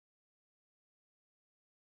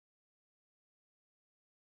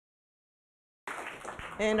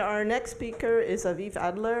And our next speaker is Aviv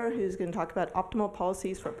Adler, who's going to talk about optimal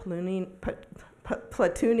policies for platooning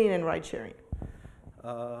and ride sharing.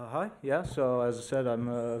 Hi, yeah, so as I said, I'm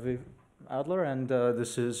Aviv Adler, and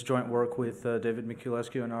this is joint work with David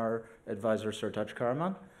Mikulescu and our advisor, Sertac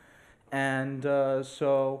Karaman. And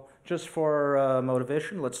so just for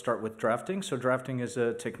motivation, let's start with drafting. So drafting is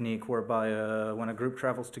a technique whereby when a group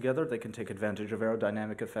travels together, they can take advantage of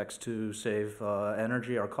aerodynamic effects to save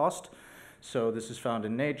energy or cost. So this is found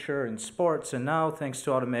in nature, in sports, and now, thanks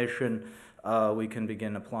to automation, we can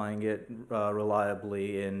begin applying it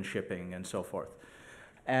reliably in shipping and so forth.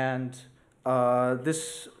 And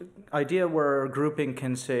this idea where grouping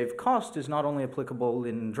can save cost is not only applicable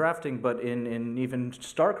in drafting, but in even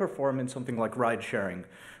starker form in something like ride sharing,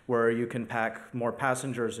 where you can pack more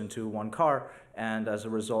passengers into one car and as a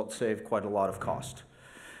result save quite a lot of cost.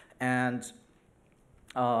 And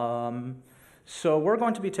so we're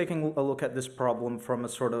going to be taking a look at this problem from a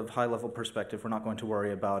sort of high-level perspective. We're not going to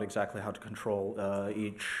worry about exactly how to control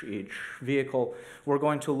each vehicle. We're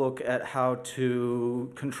going to look at how to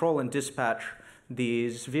control and dispatch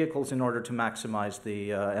these vehicles in order to maximize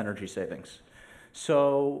the energy savings.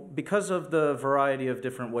 So because of the variety of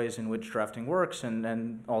different ways in which drafting works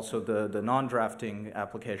and also the non-drafting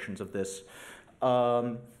applications of this,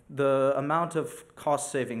 the amount of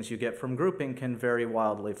cost savings you get from grouping can vary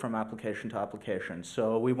wildly from application to application.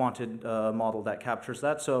 So we wanted a model that captures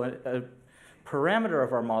that. So a parameter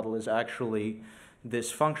of our model is actually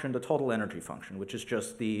this function, the total energy function, which is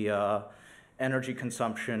just the energy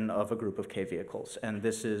consumption of a group of K vehicles. And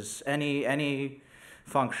this is any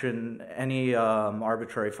function, any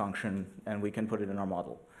arbitrary function, and we can put it in our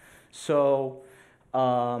model. So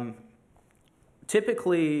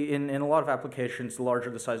typically, in a lot of applications, the larger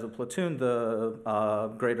the size of the platoon,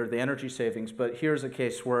 the greater the energy savings. But here's a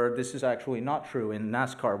case where this is actually not true in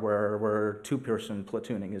NASCAR, where two-person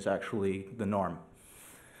platooning is actually the norm.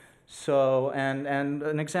 So, and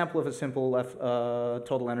an example of a simple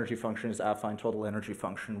total energy function is affine total energy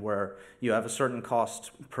function, where you have a certain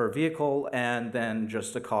cost per vehicle and then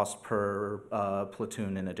just a cost per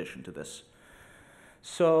platoon in addition to this.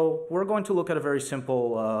 So we're going to look at a very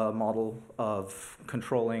simple model of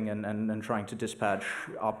controlling and trying to dispatch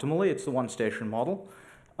optimally. It's the one-station model.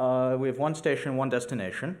 We have one station, one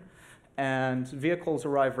destination, and vehicles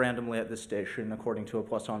arrive randomly at this station according to a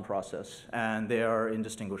Poisson process, and they are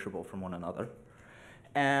indistinguishable from one another.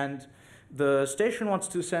 And the station wants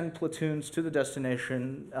to send platoons to the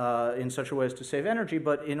destination in such a way as to save energy,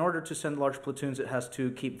 but in order to send large platoons, it has to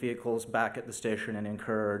keep vehicles back at the station and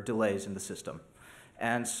incur delays in the system.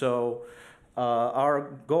 And so our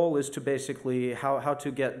goal is to basically how to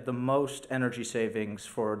get the most energy savings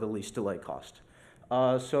for the least delay cost.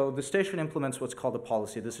 So the station implements what's called a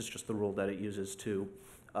policy. This is just the rule that it uses to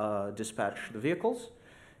dispatch the vehicles.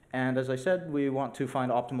 And as I said, we want to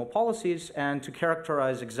find optimal policies and to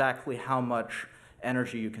characterize exactly how much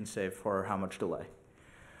energy you can save for how much delay.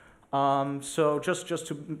 So just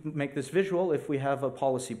to make this visual, if we have a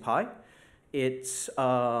policy pi, it's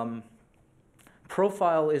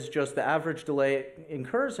profile is just the average delay it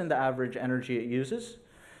incurs and the average energy it uses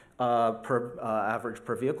average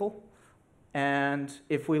per vehicle. And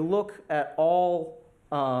if we look at all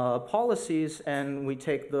policies and we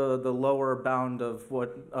take the lower bound of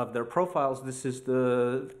their profiles, this is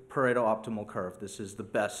the Pareto optimal curve. This is the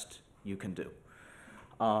best you can do.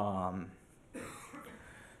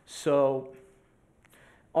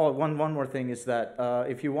 One more thing is that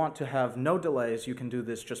if you want to have no delays, you can do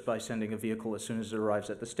this just by sending a vehicle as soon as it arrives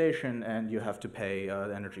at the station, and you have to pay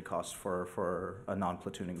energy costs for a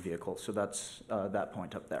non-platooning vehicle. So that's that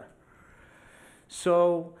point up there.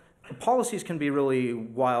 So policies can be really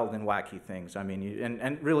wild and wacky things. I mean,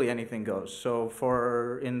 and really anything goes. So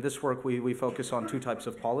in this work, we focus on two types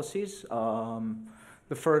of policies.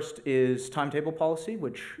 The first is timetable policy,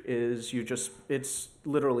 which is it's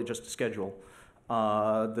literally just a schedule.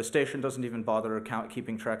 The station doesn't even bother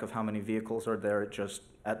keeping track of how many vehicles are there. It just,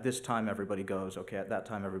 at this time, everybody goes. Okay, at that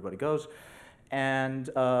time, everybody goes. And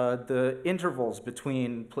the intervals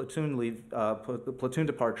between platoon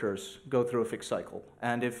departures go through a fixed cycle.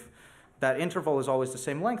 And if that interval is always the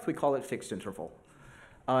same length, we call it fixed interval.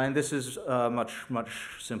 And this is a much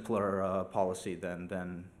simpler policy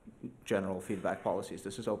than general feedback policies.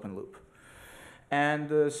 This is open loop. And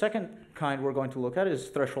the second kind we're going to look at is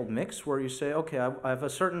threshold mix, where you say, okay, I have a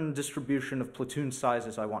certain distribution of platoon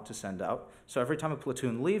sizes I want to send out. So every time a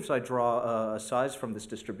platoon leaves, I draw a size from this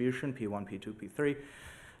distribution, P1, P2,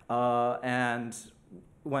 P3. And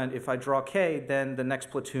if I draw K, then the next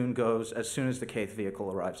platoon goes as soon as the Kth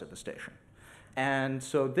vehicle arrives at the station. And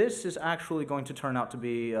so this is actually going to turn out to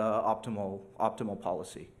be optimal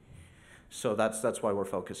policy. So that's why we're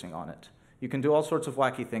focusing on it. You can do all sorts of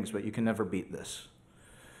wacky things, but you can never beat this.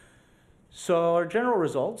 So our general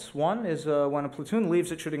results, one is when a platoon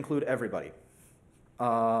leaves, it should include everybody.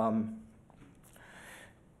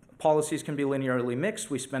 Policies can be linearly mixed.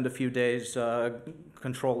 We spend a few days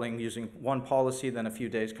controlling using one policy, then a few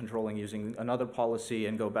days controlling using another policy,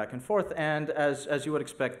 and go back and forth. And as you would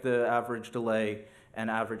expect, the average delay and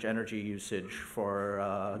average energy usage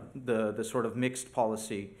for the sort of mixed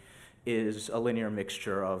policy is a linear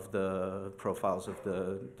mixture of the profiles of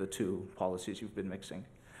the two policies you've been mixing.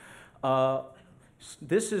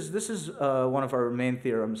 This is one of our main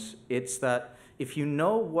theorems. It's that if you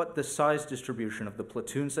know what the size distribution of the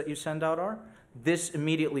platoons that you send out are, this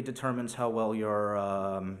immediately determines how well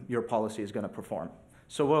your policy is going to perform.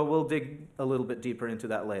 So we'll dig a little bit deeper into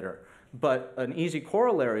that later. But an easy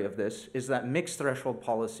corollary of this is that mixed threshold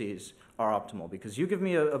policies are optimal, because you give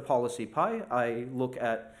me a policy pi, I look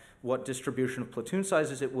at what distribution of platoon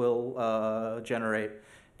sizes it will generate,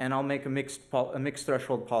 and I'll make a mixed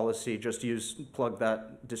threshold policy, just plug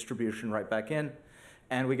that distribution right back in,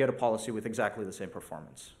 and we get a policy with exactly the same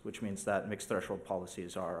performance, which means that mixed threshold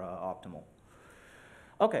policies are optimal.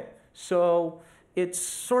 Okay, so it's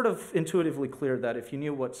sort of intuitively clear that if you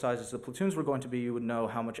knew what sizes the platoons were going to be, you would know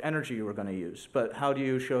how much energy you were going to use. But how do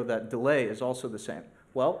you show that delay is also the same?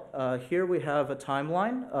 Well, here we have a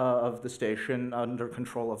timeline of the station under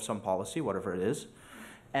control of some policy, whatever it is.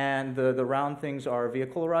 And the round things are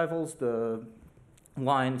vehicle arrivals, the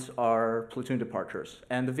lines are platoon departures.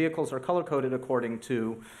 And the vehicles are color-coded according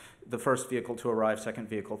to the first vehicle to arrive, second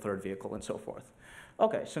vehicle, third vehicle, and so forth.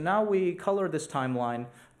 Okay, so now we color this timeline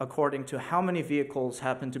according to how many vehicles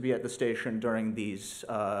happen to be at the station during these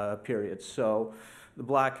periods. So the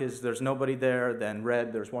black is there's nobody there, then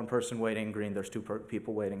red, there's one person waiting, green, there's two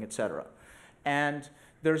people waiting, etc. And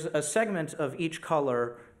there's a segment of each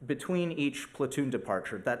color between each platoon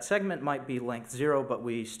departure. That segment might be length 0, but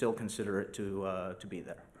we still consider it to be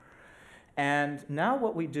there. And now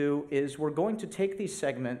what we do is we're going to take these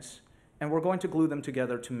segments and we're going to glue them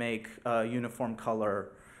together to make a uniform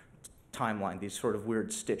color timeline, these sort of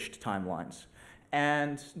weird stitched timelines.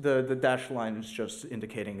 And the dashed line is just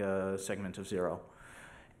indicating a segment of 0.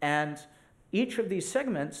 And each of these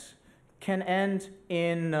segments can end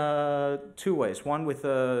in two ways, one with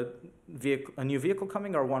a new vehicle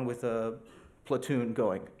coming or one with a platoon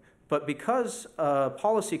going. But because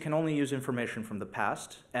policy can only use information from the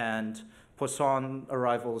past and Poisson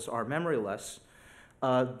arrivals are memoryless,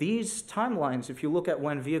 these timelines, if you look at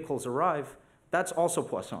when vehicles arrive, that's also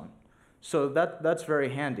Poisson. So that's very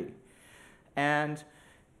handy. And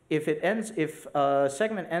if a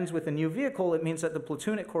segment ends with a new vehicle, it means that the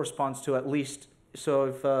platoon it corresponds to at least, so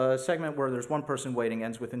if a segment where there's one person waiting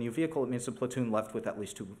ends with a new vehicle, it means the platoon left with at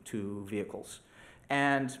least two vehicles.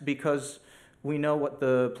 And because we know what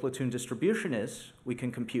the platoon distribution is, we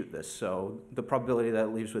can compute this. So the probability that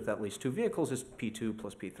it leaves with at least 2 vehicles is P2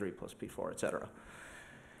 plus P3 plus P4, et cetera.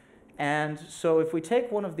 And so if we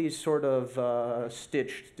take one of these sort of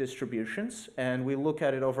stitched distributions and we look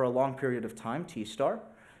at it over a long period of time, T star,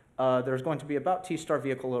 there's going to be about T star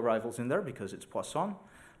vehicle arrivals in there because it's Poisson.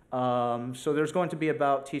 So there's going to be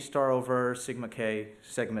about T star over sigma k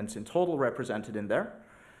segments in total represented in there,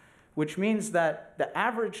 which means that the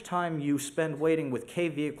average time you spend waiting with k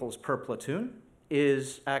vehicles per platoon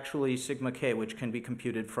is actually sigma k, which can be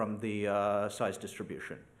computed from the size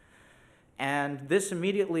distribution. And this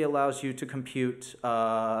immediately allows you to compute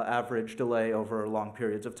average delay over long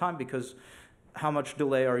periods of time, because how much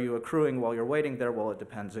delay are you accruing while you're waiting there? Well, it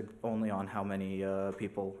depends only on how many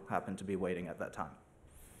people happen to be waiting at that time.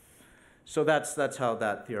 So that's how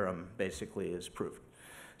that theorem basically is proved.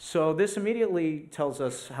 So this immediately tells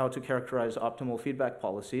us how to characterize optimal feedback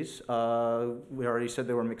policies. We already said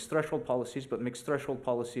they were mixed threshold policies, but mixed threshold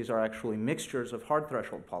policies are actually mixtures of hard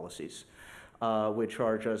threshold policies, which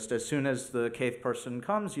are just as soon as the kth person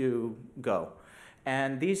comes, you go.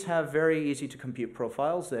 And these have very easy to compute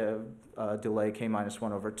profiles. They have delay k minus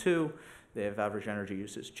 1 over 2. They have average energy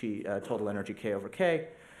usage, total energy k over k.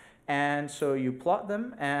 And so you plot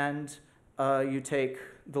them, and you take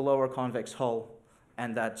the lower convex hull,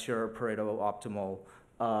 and that's your Pareto optimal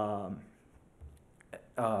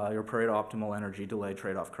energy delay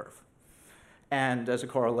trade-off curve. And as a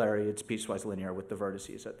corollary, it's piecewise linear with the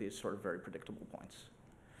vertices at these sort of very predictable points.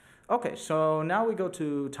 Okay, so now we go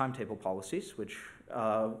to timetable policies, which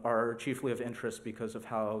are chiefly of interest because of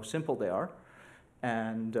how simple they are.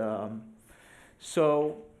 And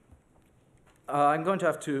so I'm going to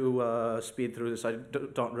have to speed through this. I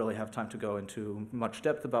don't really have time to go into much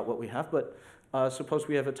depth about what we have, but suppose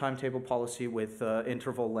we have a timetable policy with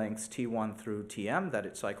interval lengths T1 through Tm that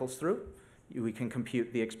it cycles through. We can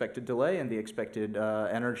compute the expected delay and the expected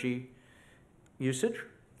energy usage.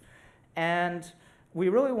 And we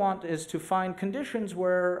really want is to find conditions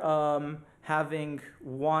where having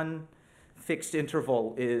one fixed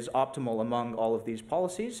interval is optimal among all of these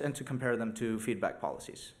policies and to compare them to feedback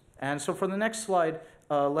policies. And so for the next slide,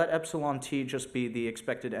 let epsilon t just be the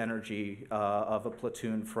expected energy of a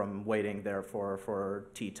platoon from waiting there for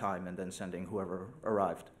t time and then sending whoever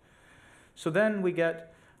arrived. So then we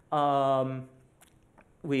get,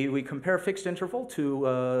 we compare fixed interval to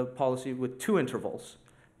a policy with two intervals.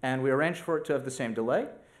 And we arrange for it to have the same delay.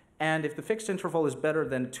 And if the fixed interval is better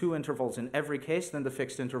than two intervals in every case, then the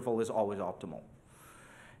fixed interval is always optimal.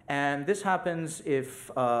 And this happens if,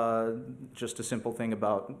 just a simple thing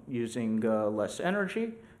about using less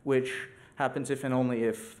energy, which happens if and only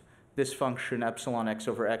if this function epsilon x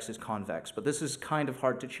over x is convex. But this is kind of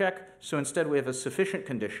hard to check, so instead we have a sufficient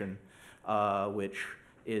condition, which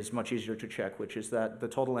is much easier to check, which is that the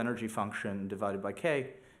total energy function divided by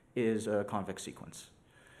k is a convex sequence.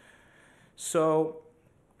 So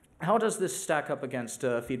how does this stack up against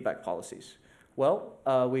feedback policies? Well,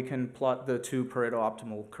 we can plot the two Pareto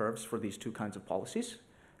optimal curves for these two kinds of policies.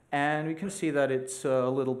 And we can see that it's a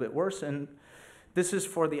little bit worse. And this is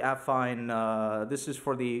for the affine,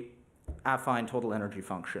 affine total energy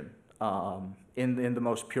function in the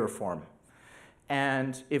most pure form.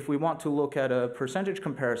 And if we want to look at a percentage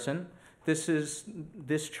comparison,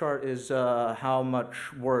 this chart is how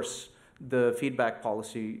much worse the feedback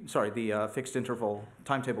policy, the fixed interval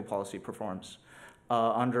timetable policy performs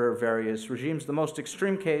under various regimes. The most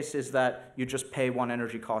extreme case is that you just pay one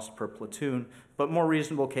energy cost per platoon, but more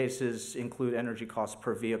reasonable cases include energy costs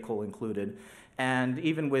per vehicle included. And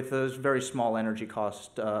even with a very small energy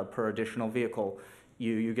cost per additional vehicle,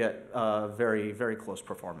 you get very, very close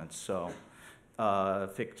performance. So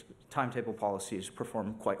fixed timetable policies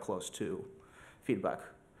perform quite close to feedback.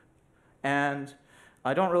 And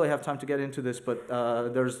I don't really have time to get into this, but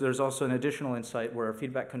there's also an additional insight where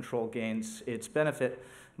feedback control gains its benefit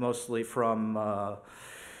mostly from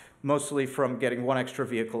getting one extra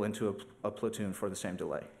vehicle into a platoon for the same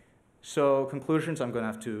delay. So conclusions, I'm going to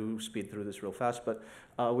have to speed through this real fast, but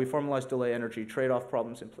we formalized delay energy trade-off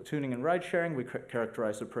problems in platooning and ride sharing. We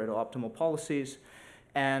characterized the Pareto optimal policies,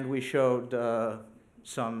 and we showed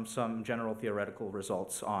some general theoretical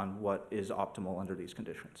results on what is optimal under these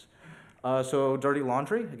conditions. So dirty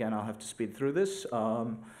laundry, again, I'll have to speed through this.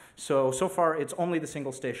 So far, it's only the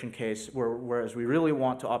single station case, whereas we really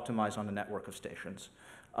want to optimize on a network of stations.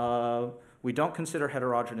 We don't consider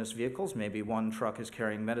heterogeneous vehicles. Maybe one truck is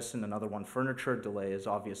carrying medicine, another one furniture. Delay is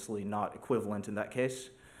obviously not equivalent in that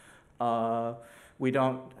case. We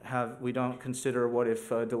don't consider what if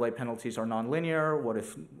delay penalties are nonlinear, what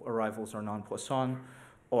if arrivals are non-Poisson,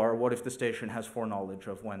 or what if the station has foreknowledge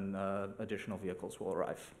of when additional vehicles will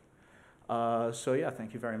arrive. So yeah,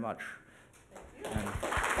 thank you very much. And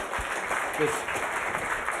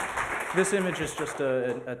this image is just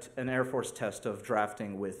an Air Force test of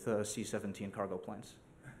drafting with C-17 cargo planes.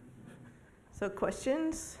 So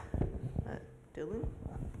questions? Dylan?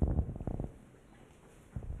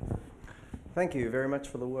 Thank you very much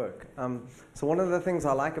for the work. So one of the things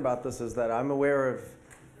I like about this is that I'm aware of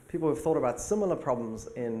people who've thought about similar problems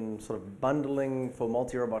in sort of bundling for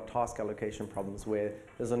multi-robot task allocation problems, where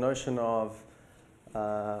there's a notion of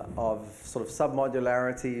sort of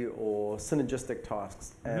submodularity or synergistic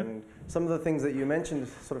tasks. Mm-hmm. And some of the things that you mentioned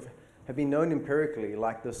sort of have been known empirically,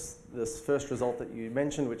 like this first result that you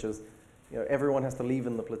mentioned, which is, you know, everyone has to leave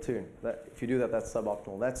in the platoon. That if you do that, that's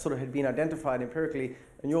suboptimal. That sort of had been identified empirically,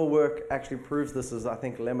 and your work actually proves this as, I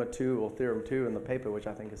think, lemma 2 or theorem 2 in the paper, which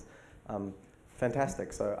I think is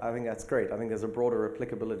fantastic. So I think that's great. I think there's a broader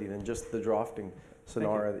applicability than just the drafting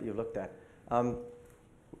scenario that you've looked at.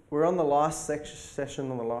 We're on the last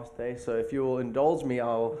session on the last day, so if you will indulge me,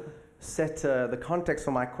 I'll set the context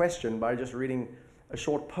for my question by just reading a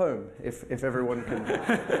short poem, if everyone can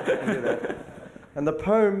do that. And the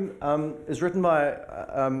poem is written by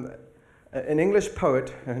an English poet.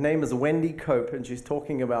 Her name is Wendy Cope, and she's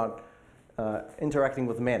talking about interacting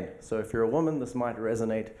with men. So if you're a woman, this might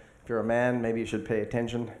resonate. If you're a man, maybe you should pay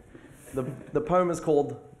attention. The poem is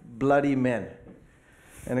called Bloody Men,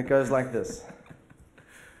 and it goes like this.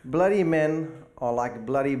 Bloody men are like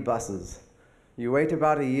bloody buses. You wait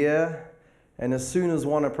about a year, and as soon as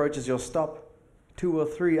one approaches your stop, 2 or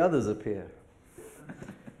 3 others appear.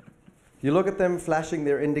 You look at them flashing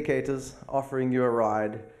their indicators, offering you a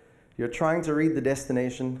ride. You're trying to read the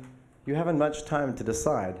destination, you haven't much time to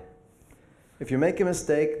decide. If you make a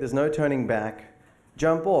mistake, there's no turning back.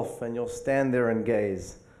 Jump off and you'll stand there and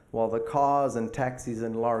gaze while the cars and taxis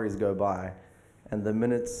and lorries go by, and the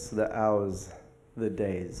minutes, the hours, the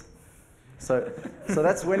days. So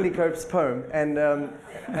that's Wendy Cope's poem, and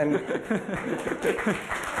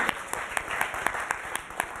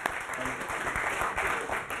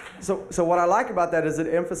So what I like about that is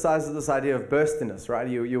it emphasizes this idea of burstiness, right?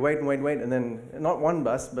 You wait and wait and wait, and then not one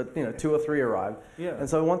bus, but 2 or 3 arrive. Yeah. And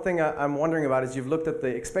so one thing I'm wondering about is you've looked at the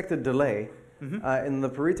expected delay in the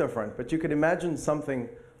Pareto front, but you could imagine something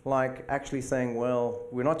like actually saying, well,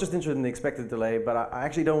 we're not just interested in the expected delay, but I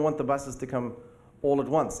actually don't want the buses to come all at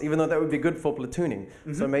once, even though that would be good for platooning.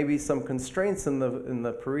 So maybe some constraints in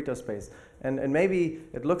the Pareto space. And maybe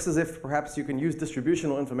it looks as if perhaps you can use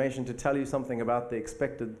distributional information to tell you something about the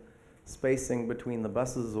expected spacing between the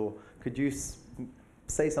buses, or could you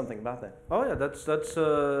say something about that? Oh yeah, that's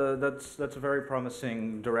a very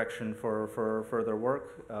promising direction for further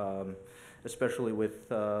work, especially with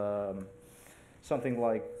something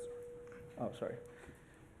like,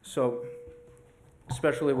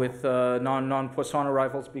 especially with non-Poisson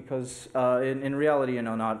arrivals, because in reality,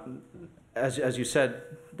 not as you said,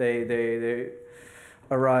 they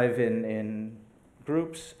arrive in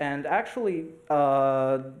groups, and actually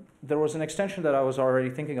there was an extension that I was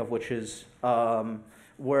already thinking of, which is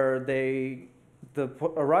where the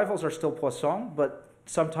arrivals are still Poisson, but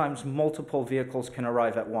sometimes multiple vehicles can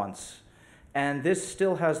arrive at once. And this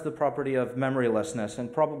still has the property of memorylessness,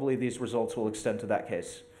 and probably these results will extend to that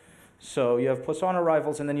case. So you have Poisson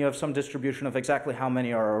arrivals, and then you have some distribution of exactly how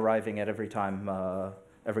many are arriving at every time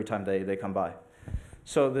they come by.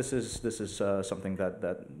 So this is something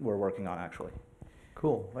that we're working on, actually.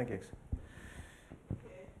 Cool, thank you.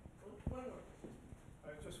 I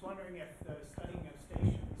was just wondering if the studying of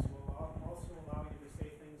stations will also allow you to say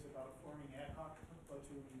things about forming ad hoc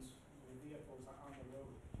platoons with vehicles on the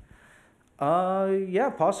road. Yeah,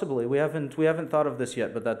 possibly. We haven't thought of this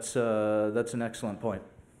yet, but that's an excellent point.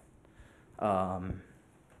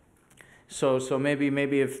 So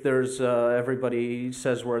maybe if there's everybody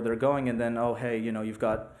says where they're going, and then hey, you've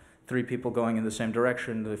got 3 people going in the same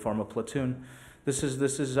direction, they form a platoon. This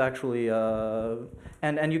is actually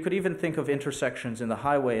and you could even think of intersections in the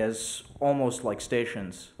highway as almost like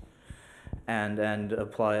stations, and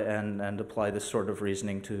apply this sort of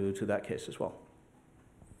reasoning to that case as well.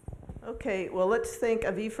 Okay, well, let's thank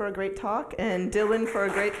Aviv for a great talk and Dylan for a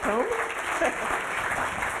great poem.